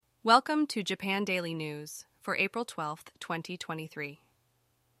Welcome to Japan Daily News for April 12, 2023.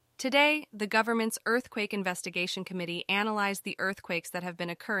 Today, the government's Earthquake Investigation Committee analyzed the earthquakes that have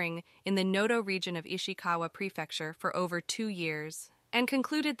been occurring in the Noto region of Ishikawa Prefecture for over 2 years and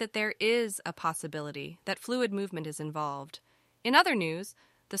concluded that there is a possibility that fluid movement is involved. In other news,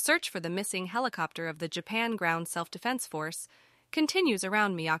 the search for the missing helicopter of the Japan Ground Self-Defense Force continues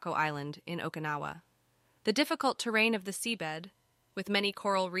around Miyako Island in Okinawa. The difficult terrain of the seabed, with many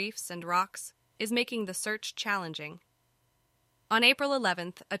coral reefs and rocks, is making the search challenging. On April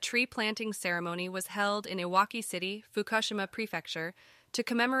 11th, a tree planting ceremony was held in Iwaki City, Fukushima Prefecture, to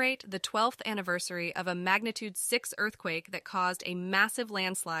commemorate the 12th anniversary of a magnitude 6 earthquake that caused a massive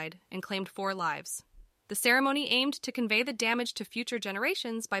landslide and claimed 4 lives. The ceremony aimed to convey the damage to future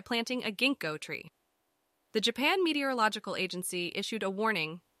generations by planting a ginkgo tree. The Japan Meteorological Agency issued a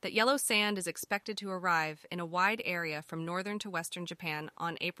warning that yellow sand is expected to arrive in a wide area from northern to western Japan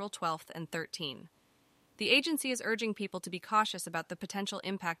on April 12th and 13th. The agency is urging people to be cautious about the potential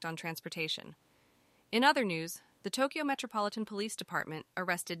impact on transportation. In other news, the Tokyo Metropolitan Police Department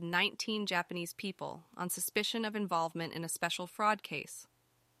arrested 19 Japanese people on suspicion of involvement in a special fraud case.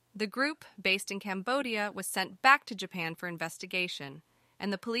 The group, based in Cambodia, was sent back to Japan for investigation,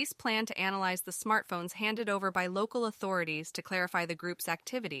 and the police plan to analyze the smartphones handed over by local authorities to clarify the group's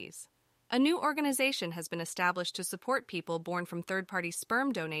activities. A new organization has been established to support people born from third-party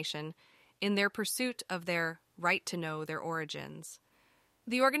sperm donation in their pursuit of their right to know their origins.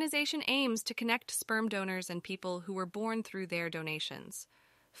 The organization aims to connect sperm donors and people who were born through their donations.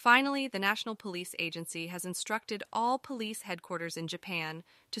 Finally, the National Police Agency has instructed all police headquarters in Japan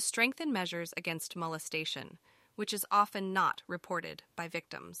to strengthen measures against molestation, which is often not reported by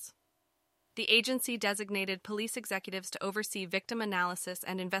victims. The agency designated police executives to oversee victim analysis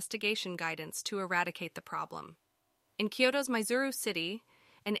and investigation guidance to eradicate the problem. In Kyoto's Maizuru City,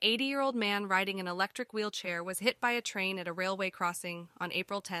 an 80-year-old man riding an electric wheelchair was hit by a train at a railway crossing on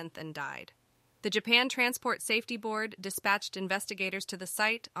April 10th and died. The Japan Transport Safety Board dispatched investigators to the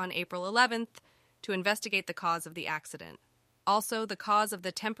site on April 11th to investigate the cause of the accident. Also, the cause of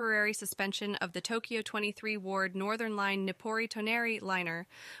the temporary suspension of the Tokyo 23 Ward Northern Line Nippori Toneri liner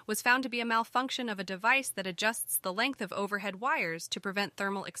was found to be a malfunction of a device that adjusts the length of overhead wires to prevent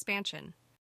thermal expansion.